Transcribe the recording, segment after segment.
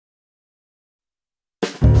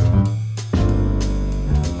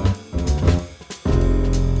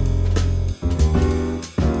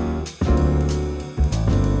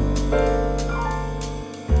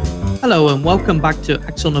Hello and welcome back to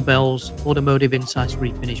Axel Nobel's Automotive Insights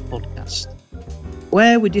Refinish podcast,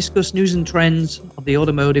 where we discuss news and trends of the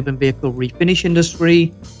automotive and vehicle refinish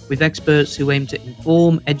industry with experts who aim to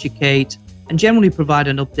inform, educate, and generally provide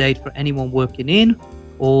an update for anyone working in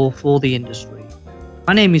or for the industry.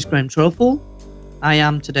 My name is Graham Trofall. I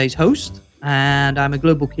am today's host, and I'm a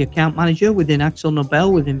Global Key Account Manager within Axel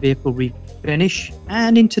Nobel within Vehicle Refinish.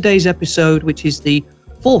 And in today's episode, which is the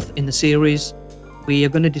fourth in the series, we are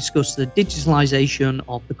going to discuss the digitalization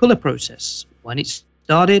of the color process, when it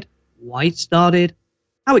started, why it started,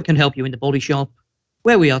 how it can help you in the body shop,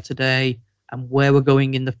 where we are today, and where we're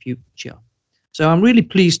going in the future. So I'm really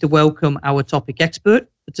pleased to welcome our topic expert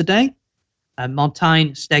for today,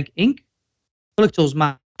 Martijn Steg-Ink, Color Tools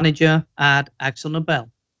Manager at Axel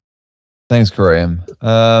Nobel. Thanks, Graham.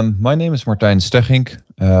 My name is Martijn Steg-Ink,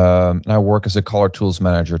 and I work as a Color Tools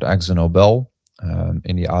Manager at Axel Nobel.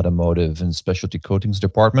 In the automotive and specialty coatings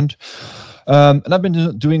department. And I've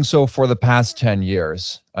been doing so for the past 10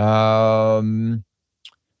 years. And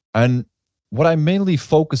what I mainly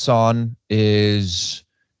focus on is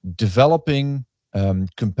developing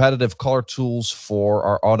competitive color tools for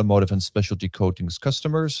our automotive and specialty coatings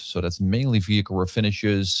customers. So that's mainly vehicle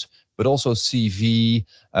refinishes, but also CV,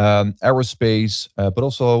 aerospace, but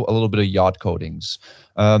also a little bit of yacht coatings.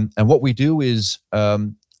 And what we do is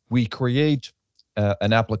we create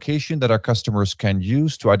an application that our customers can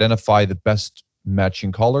use to identify the best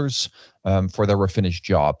matching colors for their refinish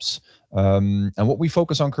jobs. And what we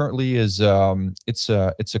focus on currently is it's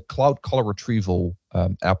a cloud color retrieval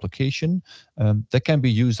application that can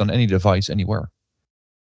be used on any device anywhere.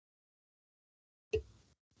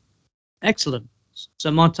 Excellent.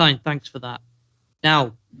 So Martijn, thanks for that.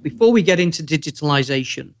 Now, before we get into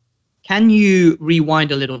digitalization, can you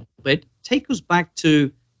rewind a little bit? Take us back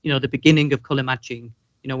to the beginning of color matching.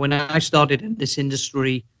 When I started in this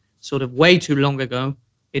industry sort of way too long ago,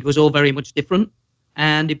 it was all very much different.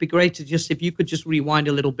 And it'd be great to if you could just rewind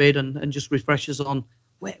a little bit and just refresh us on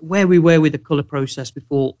where we were with the color process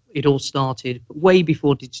before it all started, way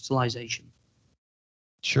before digitalization.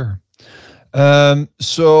 Sure.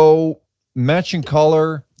 So matching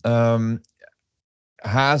color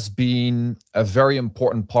has been a very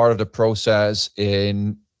important part of the process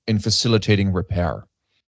in facilitating repair.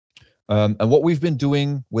 And what we've been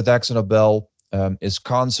doing with Axel Nobel is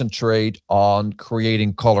concentrate on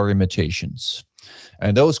creating color imitations.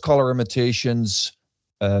 And those color imitations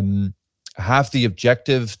have the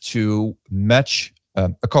objective to match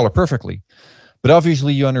a color perfectly. But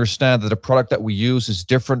obviously you understand that the product that we use is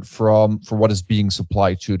different from what is being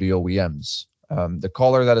supplied to the OEMs. The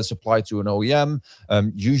color that is supplied to an OEM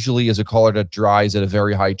usually is a color that dries at a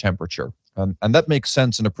very high temperature. And that makes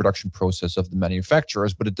sense in the production process of the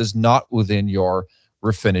manufacturers, but it does not within your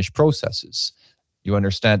refinish processes. You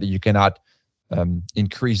understand that you cannot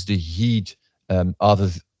increase the heat on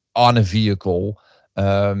a vehicle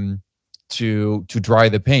to dry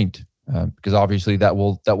the paint, because obviously that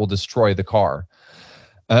will destroy the car.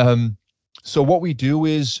 So what we do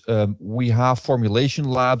is we have formulation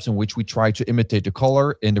labs in which we try to imitate the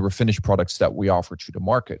color in the refinish products that we offer to the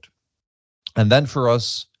market. And then for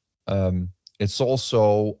us, it's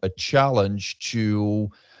also a challenge to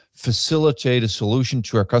facilitate a solution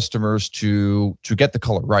to our customers to get the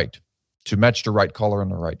color right, to match the right color in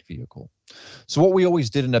the right vehicle. So what we always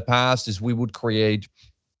did in the past is we would create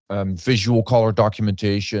visual color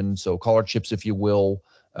documentation, so color chips, if you will,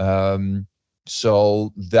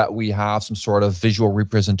 so that we have some sort of visual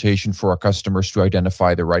representation for our customers to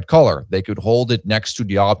identify the right color. They could hold it next to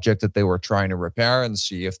the object that they were trying to repair and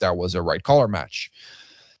see if that was a right color match.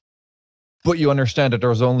 But you understand that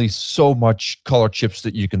there's only so much color chips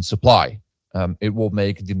that you can supply. It will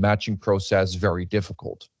make the matching process very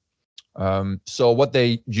difficult. So what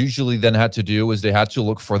they usually then had to do is they had to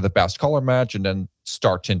look for the best color match and then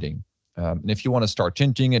start tinting. And if you want to start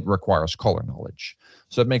tinting, it requires color knowledge.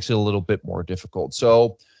 So it makes it a little bit more difficult.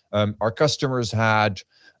 So our customers had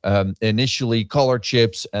initially color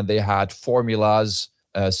chips, and they had formulas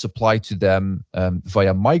supplied to them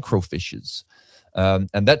via microfiches.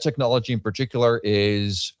 And that technology in particular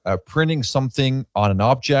is printing something on an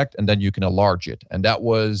object, and then you can enlarge it. And that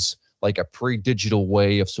was like a pre-digital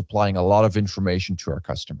way of supplying a lot of information to our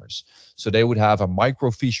customers. So they would have a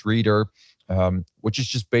microfiche reader, which is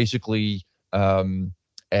just basically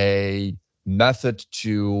a method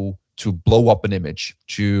to blow up an image,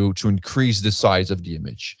 to increase the size of the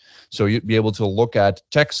image. So you'd be able to look at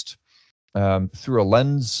text through a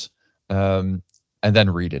lens and then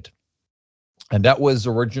read it. And that was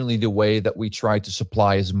originally the way that we tried to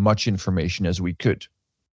supply as much information as we could.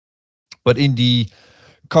 But in the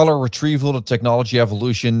color retrieval, the technology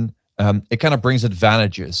evolution, it kind of brings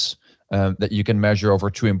advantages that you can measure over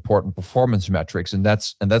two important performance metrics, and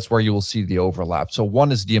that's where you will see the overlap. So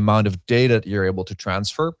one is the amount of data that you're able to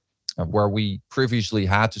transfer, where we previously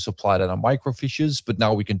had to supply that on microfiches, but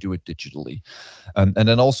now we can do it digitally. And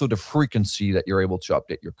then also the frequency that you're able to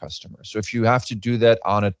update your customers. So if you have to do that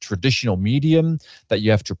on a traditional medium that you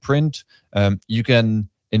have to print, you can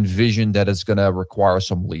envision that it's going to require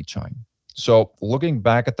some lead time. So looking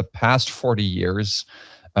back at the past 40 years,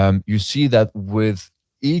 you see that with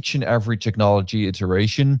each and every technology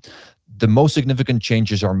iteration, the most significant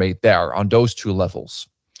changes are made there on those two levels.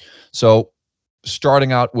 So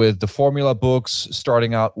starting out with the formula books,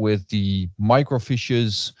 starting out with the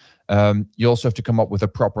microfiches, you also have to come up with a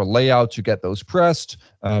proper layout to get those pressed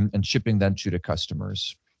and shipping them to the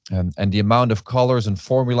customers. And the amount of colors and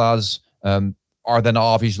formulas are then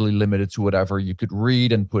obviously limited to whatever you could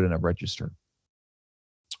read and put in a register.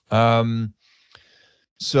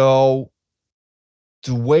 So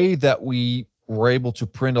the way that we were able to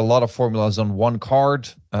print a lot of formulas on one card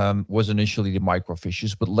was initially the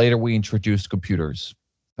microfiches, but later we introduced computers.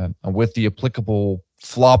 And with the applicable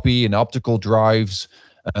floppy and optical drives,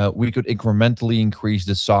 we could incrementally increase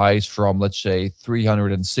the size from, let's say,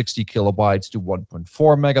 360 kilobytes to 1.4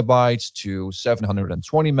 megabytes to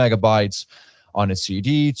 720 megabytes on a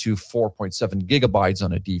CD to 4.7 gigabytes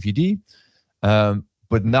on a DVD.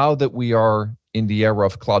 But now that we are in the era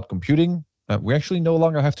of cloud computing, we actually no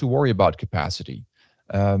longer have to worry about capacity.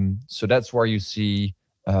 So that's where you see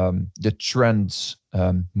the trends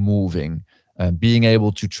moving, being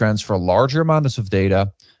able to transfer larger amounts of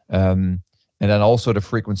data, and then also the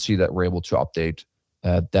frequency that we're able to update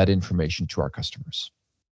that information to our customers.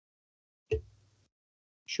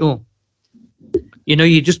 Sure. You know,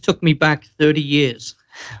 you just took me back 30 years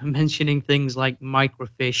mentioning things like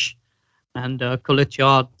microfiche and color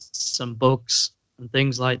charts and books and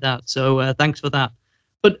things like that. So thanks for that.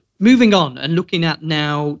 But moving on and looking at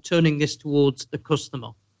now, turning this towards the customer,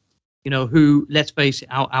 you know, who, let's face it,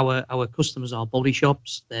 our customers are body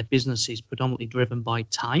shops. Their business is predominantly driven by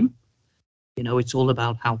time. You know, it's all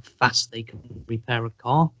about how fast they can repair a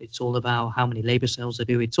car. It's all about how many labor sales they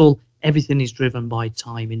do. Everything is driven by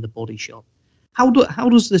time in the body shop. How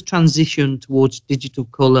does the transition towards digital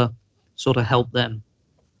color sort of help them?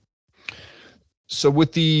 So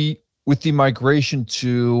with the migration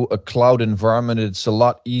to a cloud environment, it's a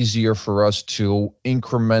lot easier for us to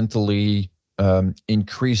incrementally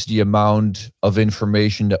increase the amount of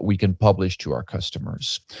information that we can publish to our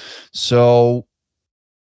customers. So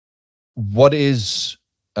what is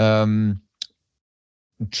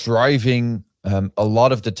driving a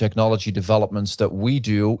lot of the technology developments that we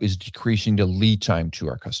do is decreasing the lead time to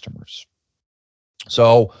our customers.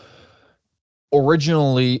 So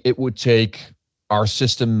originally, it would take our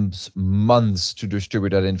systems months to distribute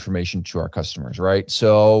that information to our customers, right?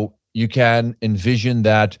 So you can envision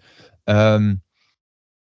that our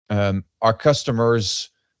customers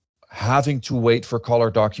having to wait for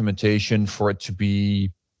color documentation for it to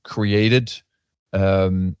be created,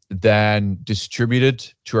 then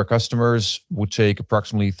distributed to our customers would take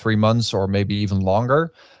approximately 3 months or maybe even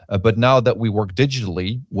longer. But now that we work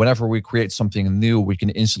digitally, whenever we create something new, we can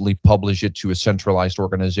instantly publish it to a centralized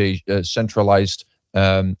organization, centralized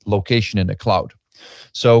location in the cloud.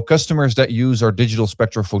 So customers that use our digital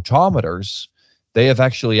spectrophotometers, they have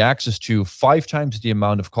actually access to 5 times the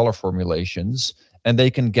amount of color formulations, and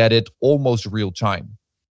they can get it almost real time.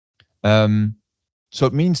 So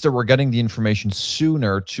it means that we're getting the information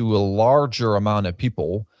sooner to a larger amount of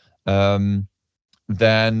people than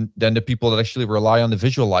the people that actually rely on the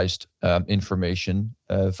visualized information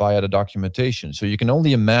via the documentation. So you can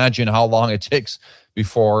only imagine how long it takes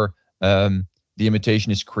before the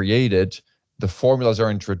imitation is created, the formulas are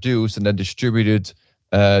introduced, and then distributed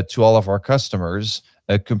to all of our customers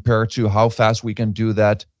compared to how fast we can do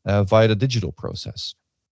that via the digital process.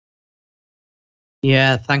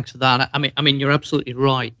 Yeah, thanks for that. I mean, you're absolutely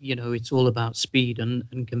right. You know, it's all about speed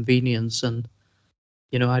and convenience. And,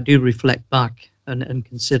 you know, I do reflect back and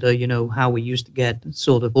consider, you know, how we used to get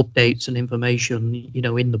sort of updates and information, you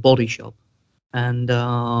know, in the body shop. And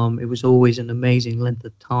it was always an amazing length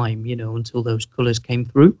of time, you know, until those colors came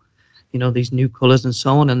through, you know, these new colors and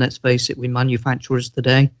so on. And let's face it, we manufacturers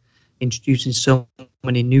today introducing so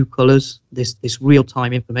many new colors, this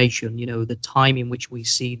real-time information, you know, the time in which we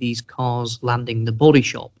see these cars landing the body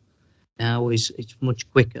shop now it's much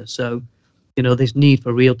quicker. So, you know, this need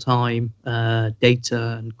for real-time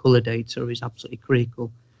data and color data is absolutely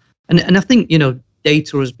critical. And I think, you know,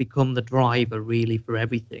 data has become the driver really for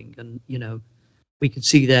everything. And, you know, we can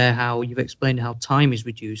see there how you've explained how time is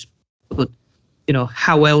reduced, but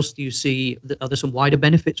how else do you see, are there some wider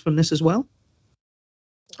benefits from this as well?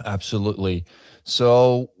 Absolutely.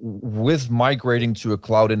 So with migrating to a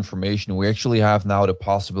cloud information, we actually have now the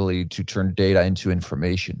possibility to turn data into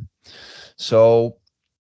information. So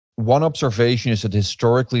one observation is that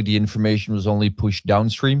historically the information was only pushed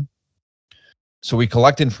downstream. So we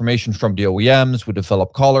collect information from the OEMs, we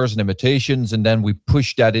develop colors and imitations, and then we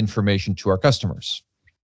push that information to our customers.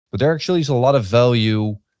 But there actually is a lot of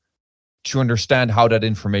value to understand how that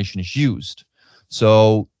information is used.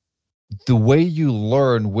 So the way you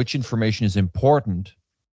learn which information is important,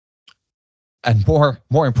 and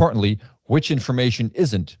more importantly, which information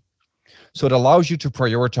isn't. So it allows you to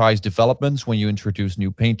prioritize developments when you introduce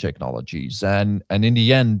new paint technologies. And in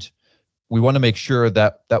the end, we want to make sure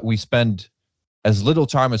that we spend as little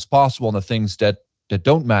time as possible on the things that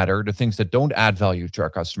don't matter, the things that don't add value to our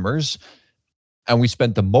customers, and we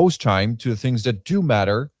spend the most time to the things that do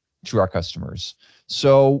matter to our customers.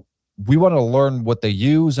 So we want to learn what they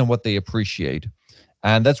use and what they appreciate.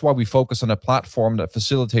 And that's why we focus on a platform that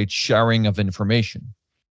facilitates sharing of information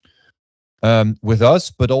with us,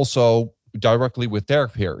 but also directly with their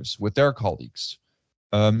peers, with their colleagues.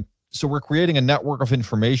 So we're creating a network of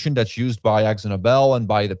information that's used by AkzoNobel and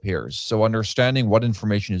by the peers. So understanding what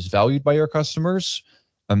information is valued by your customers,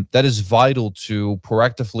 that is vital to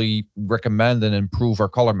proactively recommend and improve our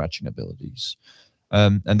color matching abilities.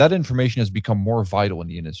 And that information has become more vital in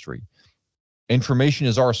the industry. Information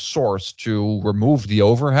is our source to remove the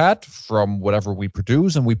overhead from whatever we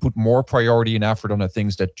produce, and we put more priority and effort on the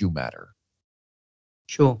things that do matter.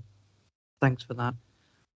 Sure. Thanks for that.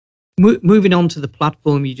 Moving on to the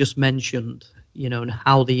platform you just mentioned, and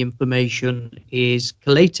how the information is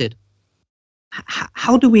collated.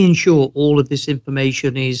 How do we ensure all of this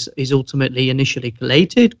information is ultimately initially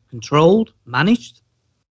collated, controlled, managed?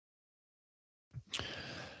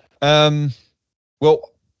 Well,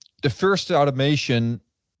 the first automation,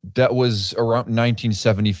 that was around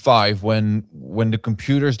 1975 when the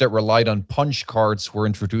computers that relied on punch cards were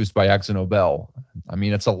introduced by AkzoNobel. I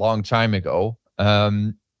mean, it's a long time ago.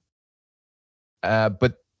 But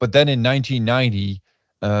then in 1990,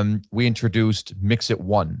 we introduced Mixit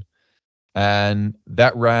 1, and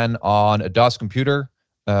that ran on a DOS computer.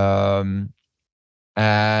 And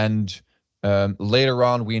later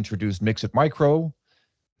on, we introduced Mixit Micro,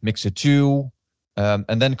 Mixit 2,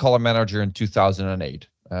 and then Color Manager in 2008.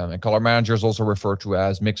 And Color Manager is also referred to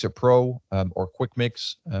as Mixit Pro or Quick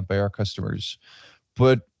Mix by our customers.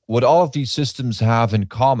 But what all of these systems have in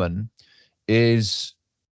common is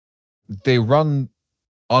they run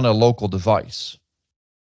on a local device.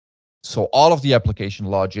 So all of the application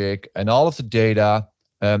logic and all of the data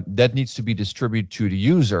that needs to be distributed to the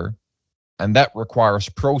user, and that requires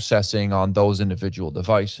processing on those individual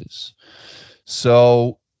devices.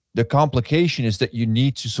 So the complication is that you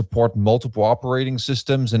need to support multiple operating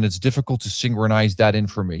systems, and it's difficult to synchronize that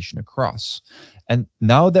information across. And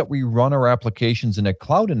now that we run our applications in a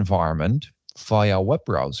cloud environment via a web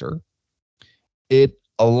browser, it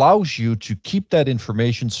allows you to keep that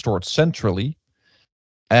information stored centrally,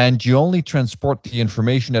 and you only transport the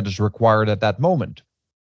information that is required at that moment.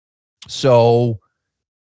 So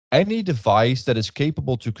any device that is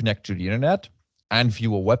capable to connect to the internet and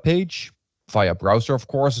view a web page via browser, of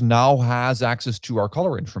course, now has access to our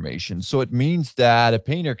color information. So it means that a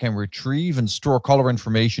painter can retrieve and store color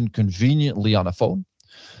information conveniently on a phone.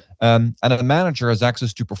 And a manager has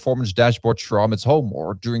access to performance dashboards from its home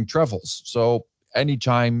or during travels. So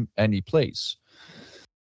anytime, any place.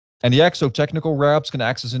 And the Akzo technical reps can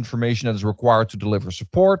access information that is required to deliver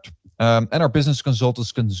support. And our business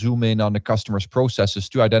consultants can zoom in on the customer's processes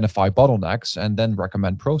to identify bottlenecks and then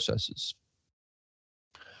recommend processes.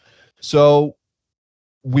 So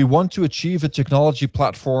we want to achieve a technology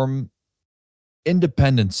platform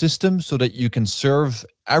independent system so that you can serve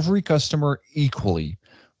every customer equally,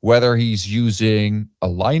 whether he's using a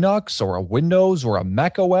Linux or a Windows or a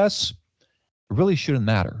Mac OS. It really shouldn't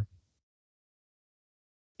matter.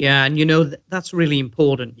 Yeah, and that's really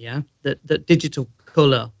important, yeah, that digital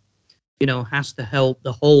color, has to help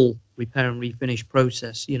the whole repair and refinish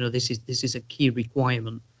process. This is a key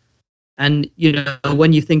requirement. And,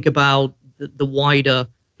 when you think about the wider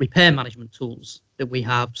repair management tools that we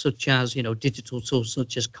have, such as, digital tools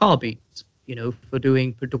such as Carbide, for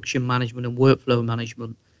doing production management and workflow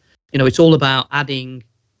management, it's all about adding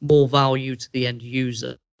more value to the end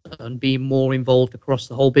user and being more involved across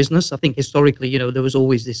the whole business. I think historically, there was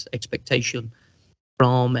always this expectation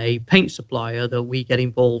from a paint supplier that we get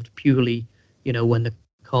involved purely, when the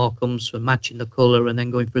car comes for matching the color and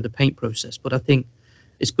then going through the paint process. But I think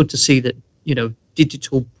it's good to see that,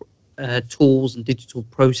 digital tools and digital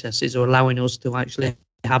processes are allowing us to actually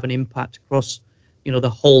have an impact across, the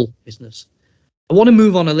whole business. I want to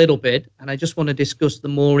move on a little bit, and I just want to discuss the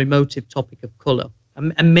more emotive topic of color,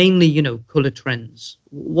 and mainly, color trends.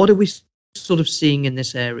 What are we sort of seeing in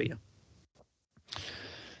this area?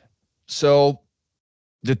 So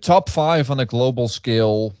the top 5 on a global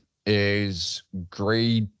scale is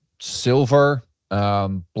gray, silver,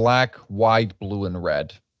 black, white, blue, and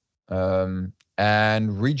red. And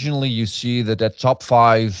regionally, you see that top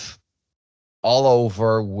 5 all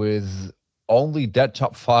over, with only that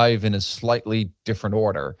top 5 in a slightly different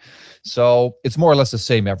order. So it's more or less the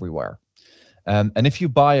same everywhere. And if you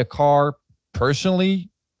buy a car personally,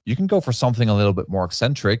 you can go for something a little bit more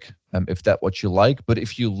eccentric, if that's what you like. But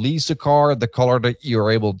if you lease a car, the color that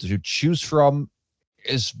you're able to choose from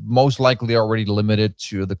is most likely already limited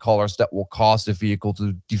to the colors that will cause the vehicle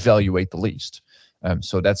to devaluate the least.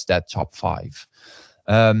 So that's that top 5.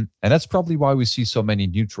 And that's probably why we see so many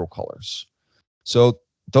neutral colors. So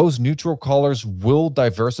those neutral colors will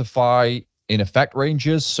diversify in effect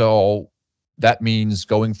ranges. So that means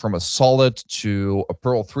going from a solid to a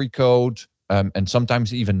Pearl 3 coat, and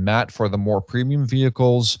sometimes even matte for the more premium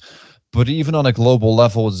vehicles. But even on a global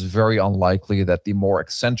level, it's very unlikely that the more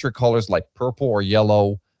eccentric colors like purple or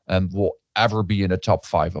yellow will ever be in the top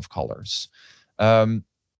 5 of colors.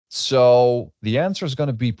 So the answer is going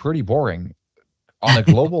to be pretty boring. On a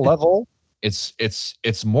global level,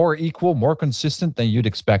 it's more equal, more consistent than you'd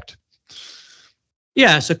expect.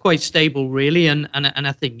 Yeah, so quite stable, really, and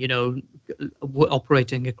I think we're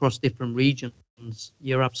operating across different regions.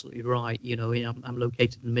 You're absolutely right. I'm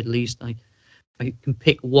located in the Middle East. I can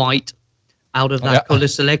pick white out of that color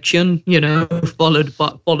selection.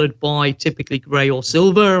 Followed by typically gray or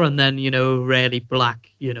silver, and then rarely black.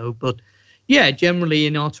 But yeah, generally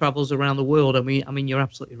in our travels around the world, I mean, you're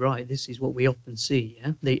absolutely right. This is what we often see.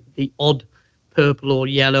 Yeah, the odd purple or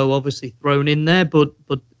yellow, obviously thrown in there, but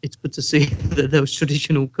it's good to see that those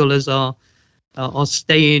traditional colors are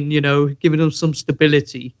staying, giving them some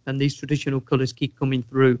stability, and these traditional colors keep coming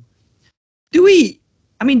through.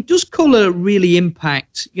 Does color really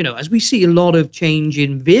impact, as we see a lot of change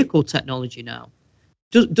in vehicle technology now,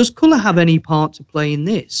 does color have any part to play in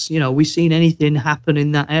this? Are we seeing anything happen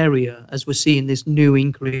in that area as we're seeing this new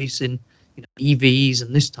increase in EVs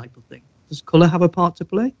and this type of thing? Does color have a part to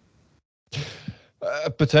play?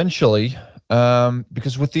 Potentially,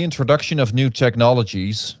 because with the introduction of new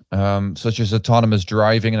technologies, such as autonomous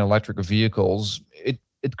driving and electric vehicles,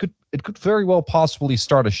 it could very well possibly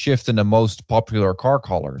start a shift in the most popular car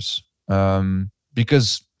colors,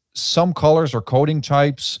 because some colors or coating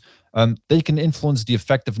types, they can influence the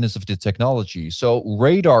effectiveness of the technology. So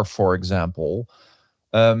radar, for example,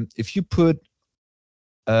 if you put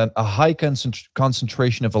a high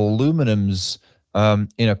concentration of aluminums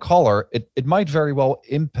in a color, it might very well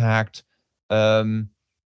impact the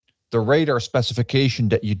radar specification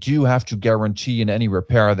that you do have to guarantee in any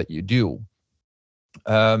repair that you do.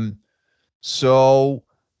 One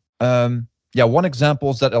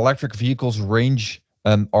example is that electric vehicles' range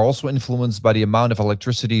are also influenced by the amount of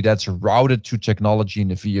electricity that's routed to technology in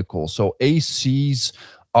the vehicle. So ACs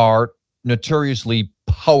are notoriously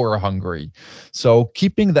power hungry. So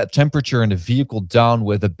keeping that temperature in the vehicle down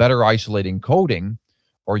with a better isolating coating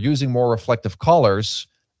or using more reflective colors,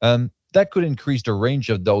 that could increase the range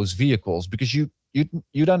of those vehicles, because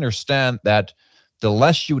you'd understand that the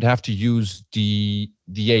less you would have to use the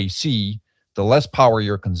AC, the less power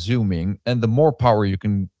you're consuming, and the more power you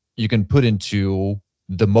can put into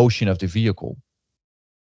the motion of the vehicle.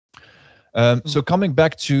 So coming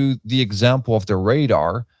back to the example of the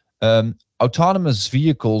radar, autonomous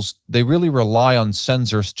vehicles, they really rely on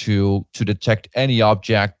sensors to detect any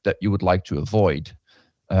object that you would like to avoid,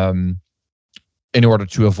 in order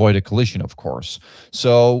to avoid a collision, of course.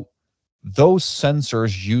 So those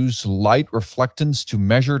sensors use light reflectance to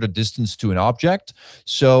measure the distance to an object.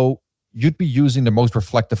 So you'd be using the most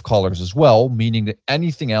reflective colors as well, meaning that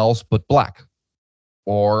anything else but black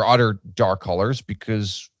or other dark colors,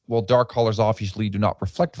 because, well, dark colors obviously do not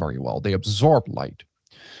reflect very well. They absorb light.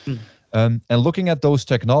 And looking at those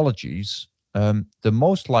technologies, the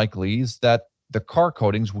most likely is that the car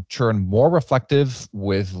coatings will turn more reflective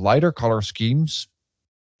with lighter color schemes.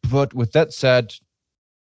 But with that said,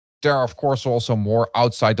 there are, of course, also more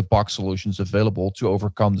outside-the-box solutions available to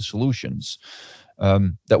overcome the solutions.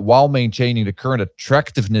 That while maintaining the current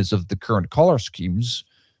attractiveness of the current color schemes,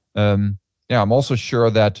 I'm also sure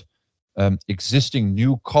that existing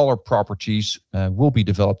new color properties will be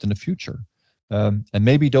developed in the future. And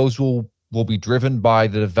maybe those will be driven by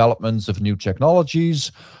the developments of new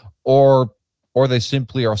technologies, or they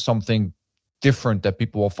simply are something different that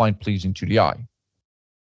people will find pleasing to the eye.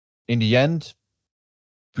 In the end,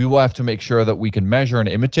 we will have to make sure that we can measure and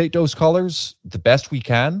imitate those colors the best we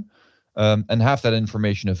can, and have that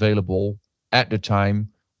information available at the time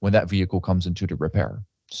when that vehicle comes into the repair.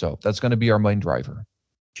 So that's going to be our main driver.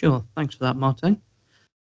 Sure. Thanks for that, Martin.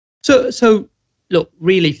 So look,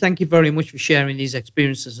 really, thank you very much for sharing these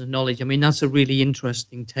experiences and knowledge. I mean, that's a really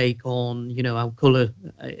interesting take on, how color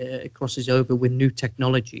crosses over with new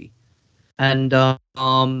technology. And,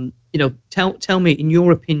 tell me, in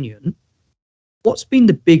your opinion, what's been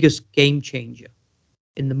the biggest game changer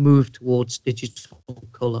in the move towards digital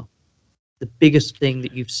color? The biggest thing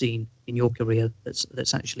that you've seen in your career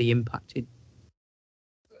that's actually impacted?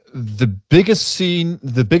 The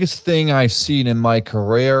biggest thing I've seen in my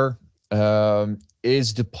career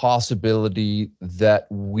is the possibility that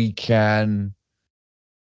we can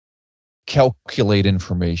calculate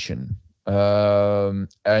information.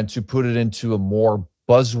 And to put it into a more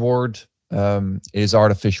buzzword, is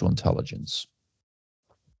artificial intelligence.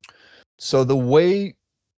 So the way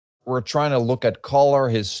we're trying to look at color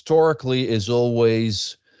historically is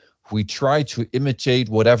always we try to imitate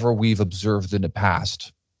whatever we've observed in the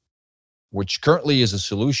past, which currently is a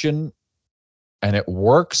solution and it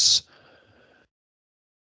works.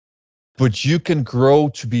 But you can grow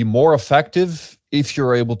to be more effective if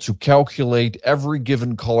you're able to calculate every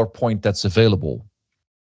given color point that's available.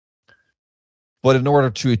 But in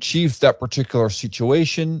order to achieve that particular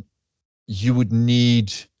situation, you would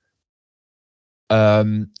need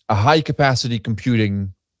a high capacity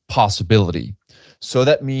computing possibility. So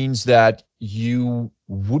that means that you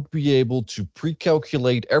would be able to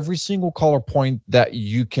pre-calculate every single color point that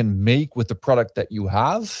you can make with the product that you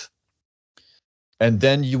have. And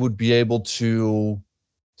then you would be able to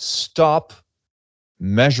stop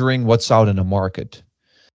measuring what's out in the market.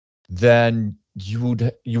 Then you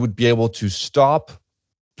would be able to stop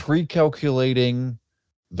pre-calculating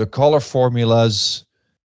the color formulas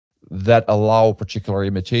that allow a particular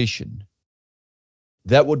imitation.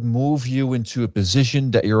 That would move you into a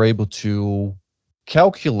position that you're able to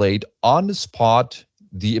calculate on the spot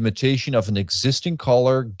the imitation of an existing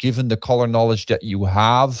color given the color knowledge that you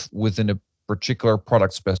have within a particular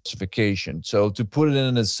product specification. So to put it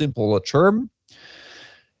in a simple term,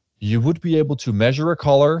 you would be able to measure a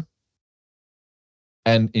color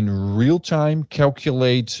and in real time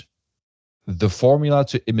calculate the formula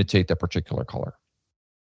to imitate that particular color.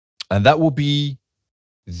 And that will be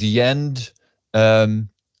the end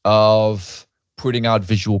of putting out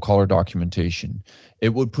visual color documentation.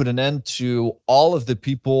 It would put an end to all of the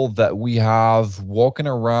people that we have walking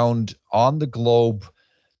around on the globe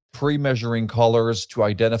pre-measuring colors to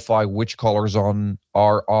identify which colors are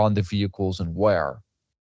on the vehicles and where.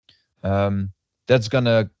 That's going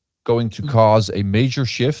to cause a major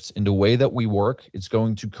shift in the way that we work. It's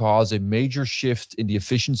going to cause a major shift in the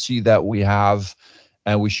efficiency that we have,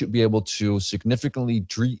 and we should be able to significantly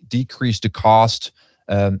decrease the cost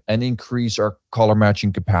and increase our color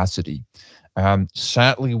matching capacity.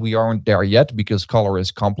 Sadly, we aren't there yet because color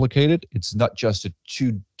is complicated. It's not just a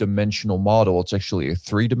two-dimensional model. It's actually a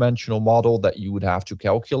three-dimensional model that you would have to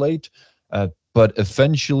calculate. But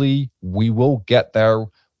eventually, we will get there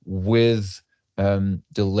with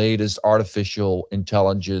the latest artificial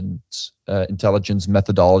intelligence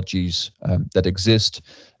methodologies that exist,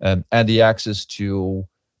 and the access to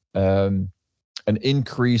an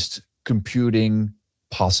increased computing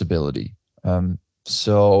possibility.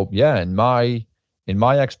 So yeah, in my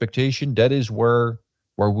expectation, that is where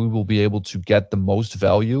we will be able to get the most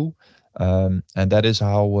value, and that is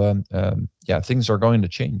how things are going to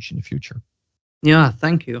change in the future. Yeah,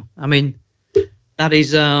 thank you. I mean, that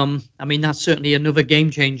is that's certainly another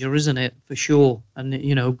game changer, isn't it? For sure, and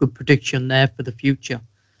good prediction there for the future.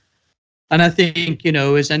 And I think,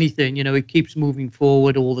 as anything, it keeps moving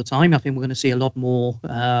forward all the time. I think we're going to see a lot more,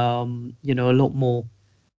 apart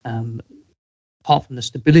from the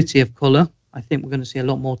stability of color, I think we're going to see a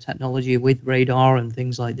lot more technology with radar and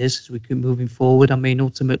things like this as we keep moving forward. I mean,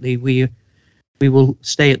 ultimately, we will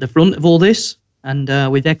stay at the front of all this. And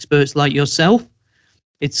with experts like yourself,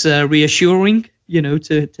 it's reassuring,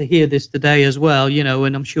 to hear this today as well,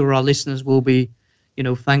 and I'm sure our listeners will be,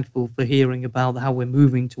 thankful for hearing about how we're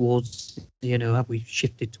moving towards, have we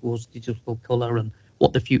shifted towards digital color and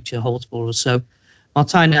what the future holds for us. So,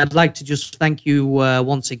 Martijn, I'd like to just thank you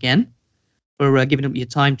once again for giving up your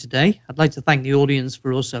time today. I'd like to thank the audience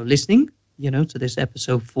for also listening, to this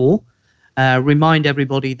episode 4. Remind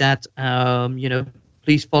everybody that,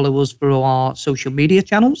 please follow us through our social media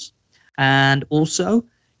channels, and also,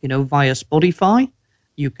 via Spotify.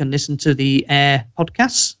 You can listen to the AIR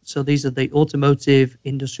podcasts. So these are the Automotive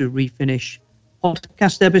Industry Refinish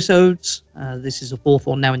podcast episodes. This is the fourth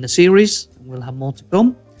one now in the series, and we'll have more to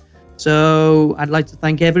come. So I'd like to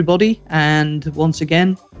thank everybody, and once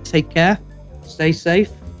again, take care, stay safe,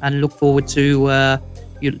 and look forward to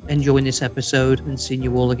you enjoying this episode and seeing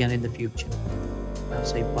you all again in the future. I'll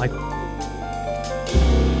say bye.